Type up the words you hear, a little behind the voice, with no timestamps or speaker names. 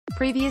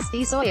previous,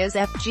 the Soyuz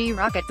FG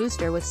rocket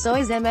booster with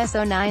Soyuz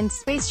MS-09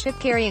 spaceship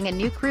carrying a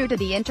new crew to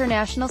the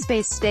International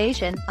Space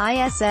Station,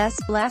 ISS,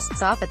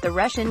 blasts off at the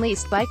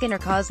Russian-leased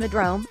Baikonur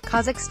Cosmodrome,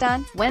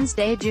 Kazakhstan,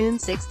 Wednesday, June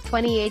 6,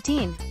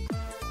 2018.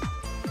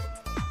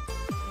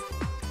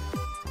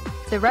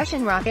 The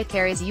Russian rocket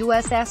carries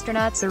U.S.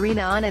 astronaut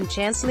Serena Ahn and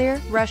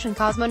Chancellor, Russian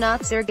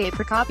cosmonaut Sergei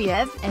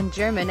Prokopyev, and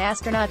German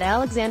astronaut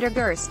Alexander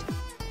Gerst.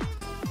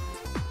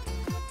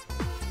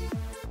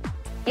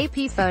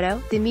 AP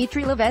photo,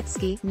 Dmitry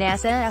Levetsky,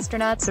 NASA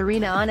astronaut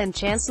Serena Ahn and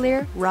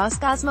Chancellor,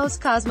 Roscosmos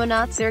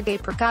cosmonaut Sergei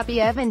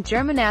Prokopyev and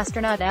German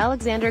astronaut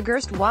Alexander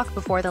Gerst walk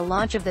before the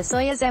launch of the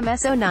Soyuz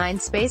MS-09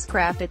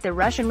 spacecraft at the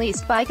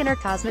Russian-leased Baikonur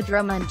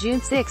Cosmodrome on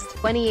June 6,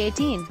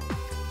 2018.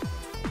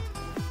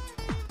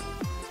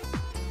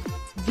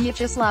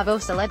 Vyacheslavo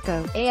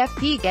Seledko,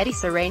 AFP Getty.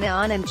 Serena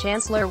Ahn and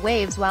Chancellor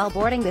waves while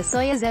boarding the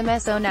Soyuz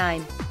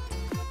MS-09.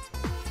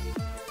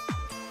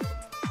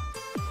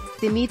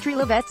 Dmitry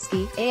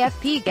Levetsky,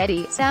 AFP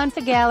Getty. Sound. The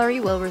gallery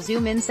will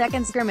resume in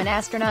seconds. German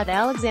astronaut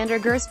Alexander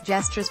Gerst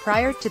gestures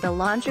prior to the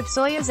launch of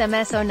Soyuz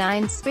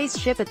MS-09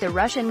 spaceship at the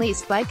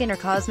Russian-leased Baikonur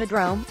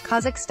Cosmodrome,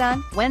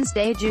 Kazakhstan,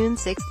 Wednesday, June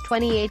 6,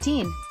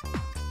 2018.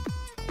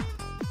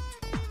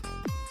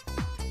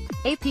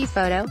 AP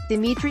photo,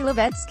 Dmitry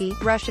Levetsky,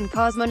 Russian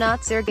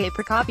cosmonaut Sergei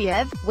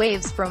Prokopyev,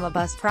 waves from a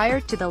bus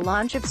prior to the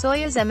launch of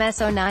Soyuz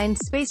MS-09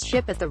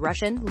 spaceship at the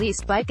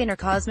Russian-leased Baikonur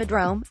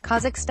Cosmodrome,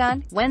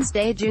 Kazakhstan,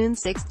 Wednesday, June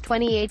 6,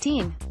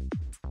 2018.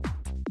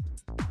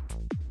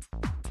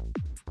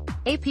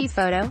 AP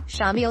photo,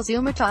 Shamil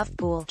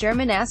Zumatov,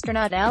 German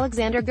astronaut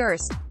Alexander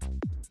Gerst.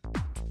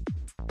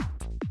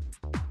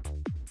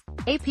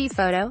 AP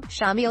photo,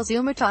 Shamil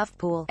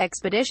Zumatov,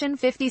 Expedition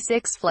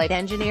 56 flight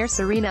engineer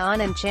Serena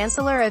Ahn and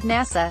Chancellor of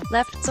NASA,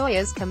 left,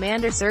 Soyuz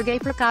commander Sergei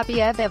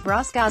Prokopyev of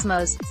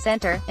Roscosmos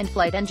Center, and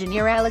flight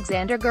engineer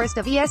Alexander Gerst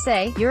of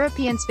ESA,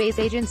 European Space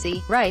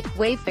Agency, right,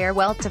 wave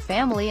farewell to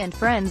family and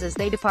friends as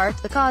they depart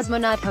the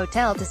Cosmonaut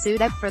Hotel to suit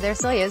up for their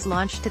Soyuz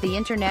launch to the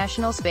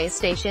International Space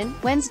Station,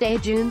 Wednesday,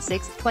 June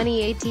 6,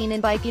 2018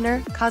 in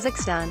Baikonur,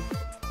 Kazakhstan.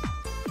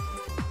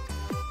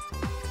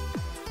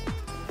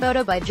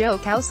 Photo by Joe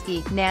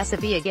Kowski, NASA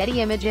via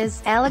Getty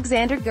Images.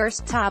 Alexander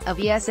Gerst, top of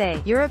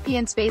ESA,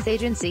 European Space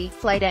Agency,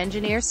 flight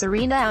engineer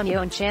Serena Ahn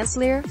and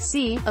Chancellor,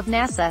 C, of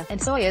NASA, and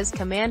Soyuz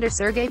commander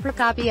Sergei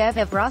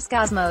Prokopyev of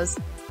Roscosmos.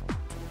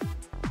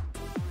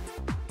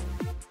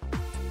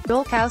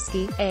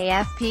 Dolkowski,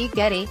 AFP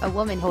Getty. A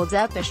woman holds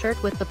up a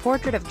shirt with the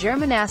portrait of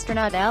German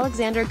astronaut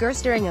Alexander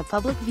Gerst during a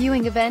public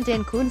viewing event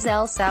in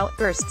Kunzelsau,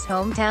 Gerst's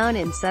hometown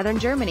in southern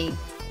Germany.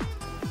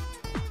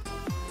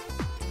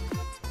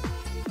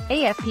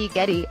 AFP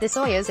Getty. The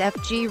Soyuz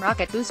FG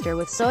rocket booster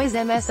with Soyuz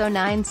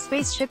MS-09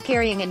 spaceship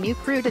carrying a new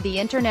crew to the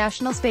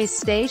International Space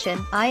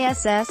Station,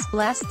 ISS,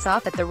 blasts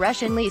off at the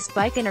Russian-leased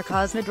Baikonur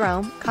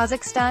Cosmodrome,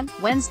 Kazakhstan,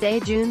 Wednesday,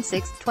 June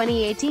 6,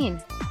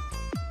 2018.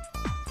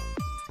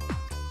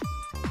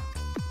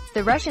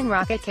 The Russian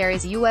rocket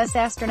carries U.S.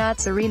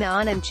 astronaut Serena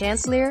Ahn and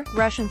Chancellor,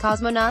 Russian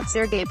cosmonaut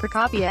Sergei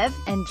Prokopyev,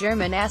 and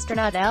German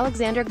astronaut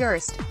Alexander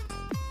Gerst.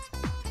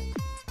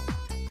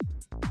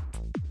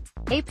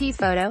 AP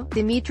photo,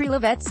 Dmitry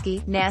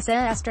Levetsky, NASA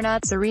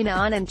astronaut Serena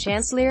Ahn and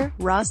Chancellor,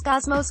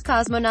 Roscosmos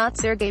cosmonaut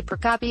Sergei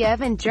Prokopyev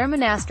and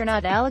German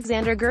astronaut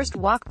Alexander Gerst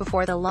walk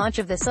before the launch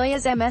of the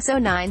Soyuz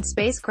MS-09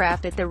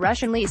 spacecraft at the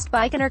Russian-leased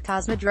Baikonur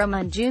Cosmodrome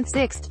on June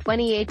 6,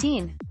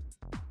 2018.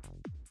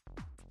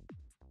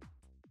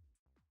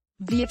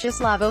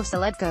 Vyacheslavo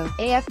Seledko,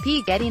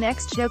 AFP Getty.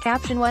 Next show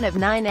caption: one of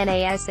 9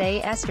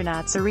 NASA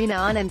astronauts Serena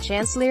Ahn and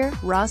Chancellor,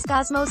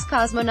 Roscosmos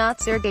cosmonaut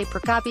Sergei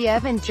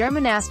Prokopyev and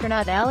German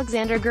astronaut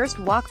Alexander Gerst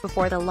walk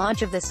before the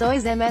launch of the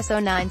Soyuz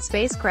MS-09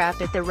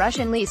 spacecraft at the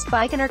Russian-leased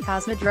Baikonur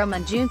Cosmodrome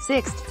on June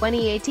 6,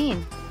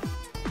 2018.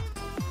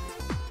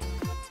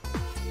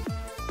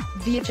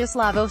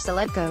 Vyacheslavo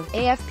Seledko,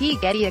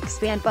 AFP Getty.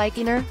 Expand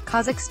Baikonur,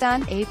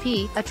 Kazakhstan,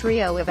 AP. A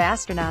trio of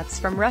astronauts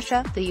from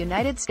Russia, the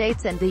United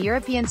States and the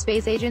European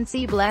Space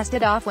Agency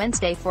blasted off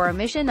Wednesday for a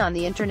mission on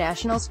the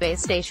International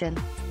Space Station.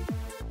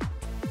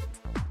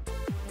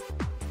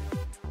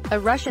 A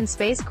Russian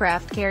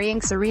spacecraft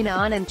carrying Serena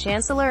Ahn and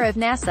Chancellor of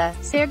NASA,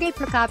 Sergei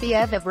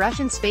Prokopyev of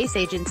Russian Space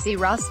Agency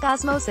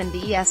Roscosmos and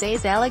the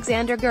ESA's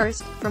Alexander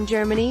Gerst, from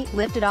Germany,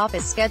 lifted off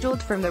as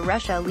scheduled from the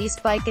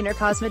Russia-leased Baikonur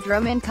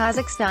Cosmodrome in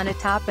Kazakhstan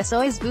atop a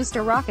Soyuz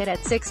booster rocket at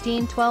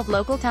 16:12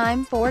 local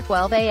time,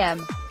 4:12 a.m.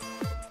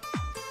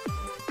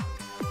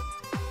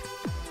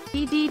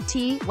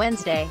 EDT,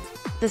 Wednesday.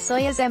 The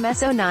Soyuz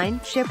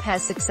MS-09 ship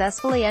has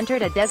successfully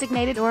entered a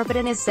designated orbit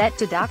and is set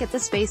to dock at the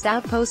space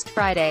outpost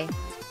Friday.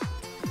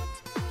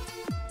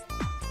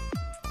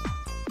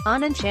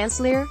 Ahn and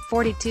Chancellor,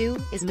 42,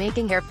 is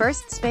making her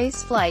first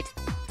space flight.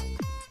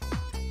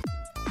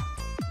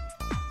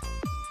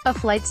 A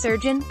flight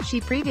surgeon, she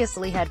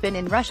previously had been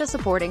in Russia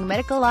supporting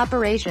medical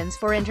operations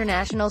for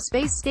International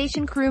Space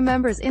Station crew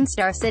members in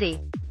Star City.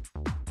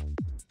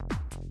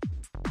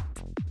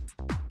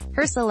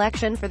 Her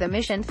selection for the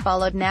mission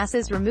followed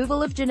NASA's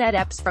removal of Jeanette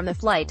Epps from the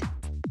flight.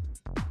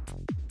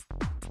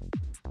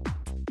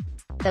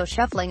 Though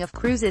shuffling of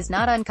crews is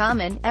not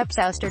uncommon, Epps'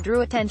 ouster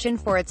drew attention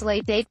for its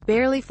late date,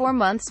 barely 4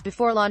 months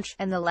before launch,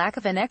 and the lack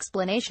of an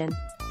explanation.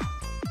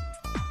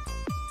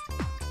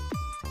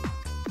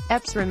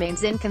 Epps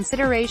remains in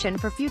consideration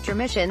for future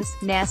missions,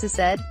 NASA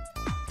said.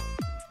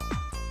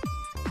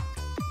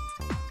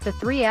 The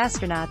 3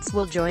 astronauts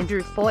will join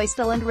Drew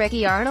Feustel and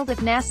Ricky Arnold of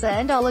NASA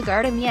and Oleg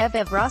Artemyev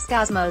of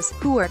Roscosmos,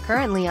 who are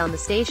currently on the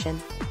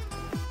station.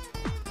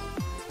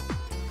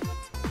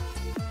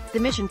 The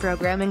mission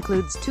program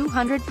includes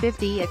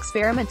 250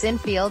 experiments in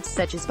fields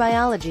such as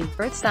biology,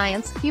 earth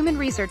science, human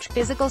research,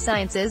 physical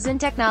sciences and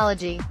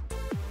technology.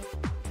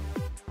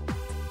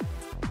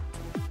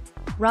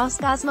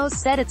 Roscosmos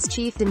said its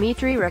chief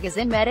Dmitry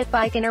Rogozin met at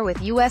Baikonur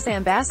with U.S.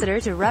 Ambassador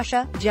to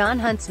Russia, John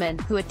Huntsman,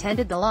 who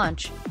attended the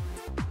launch.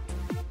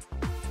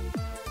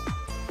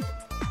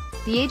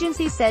 The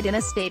agency said in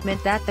a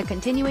statement that the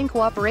continuing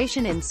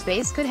cooperation in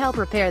space could help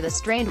repair the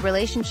strained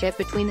relationship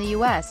between the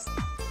U.S.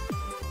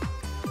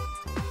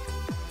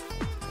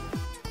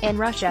 and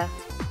Russia.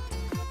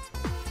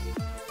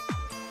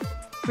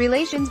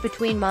 Relations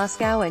between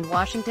Moscow and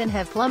Washington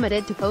have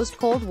plummeted to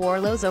post-Cold War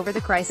lows over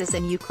the crisis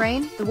in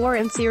Ukraine, the war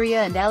in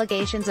Syria and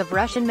allegations of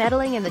Russian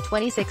meddling in the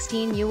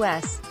 2016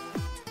 U.S.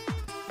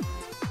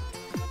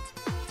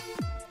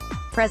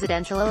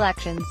 presidential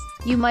elections.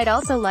 You might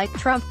also like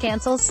Trump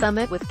cancels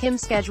summit with Kim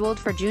scheduled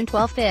for June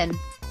 12 in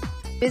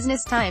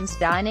Business Times.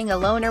 Dining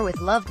alone or with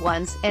loved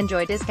ones,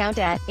 enjoy discount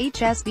at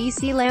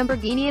HSBC.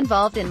 Lamborghini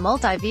involved in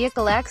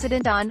multi-vehicle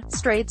accident on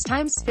Straits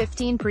Times.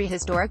 15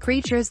 prehistoric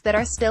creatures that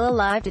are still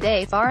alive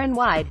today far and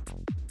wide.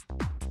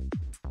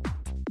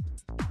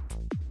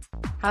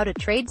 How to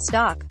trade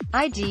stock.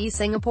 IG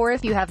Singapore.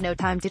 If you have no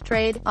time to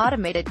trade,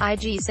 automated.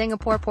 IG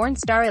Singapore porn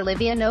star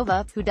Olivia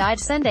Nova, who died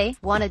Sunday,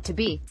 wanted to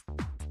be.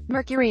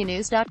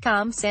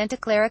 MercuryNews.com. Santa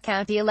Clara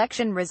County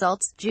election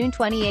results, June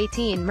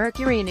 2018.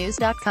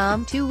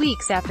 MercuryNews.com. 2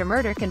 weeks after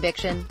murder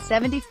conviction,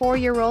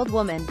 74-year-old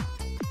woman.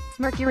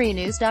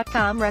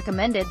 MercuryNews.com.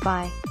 Recommended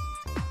by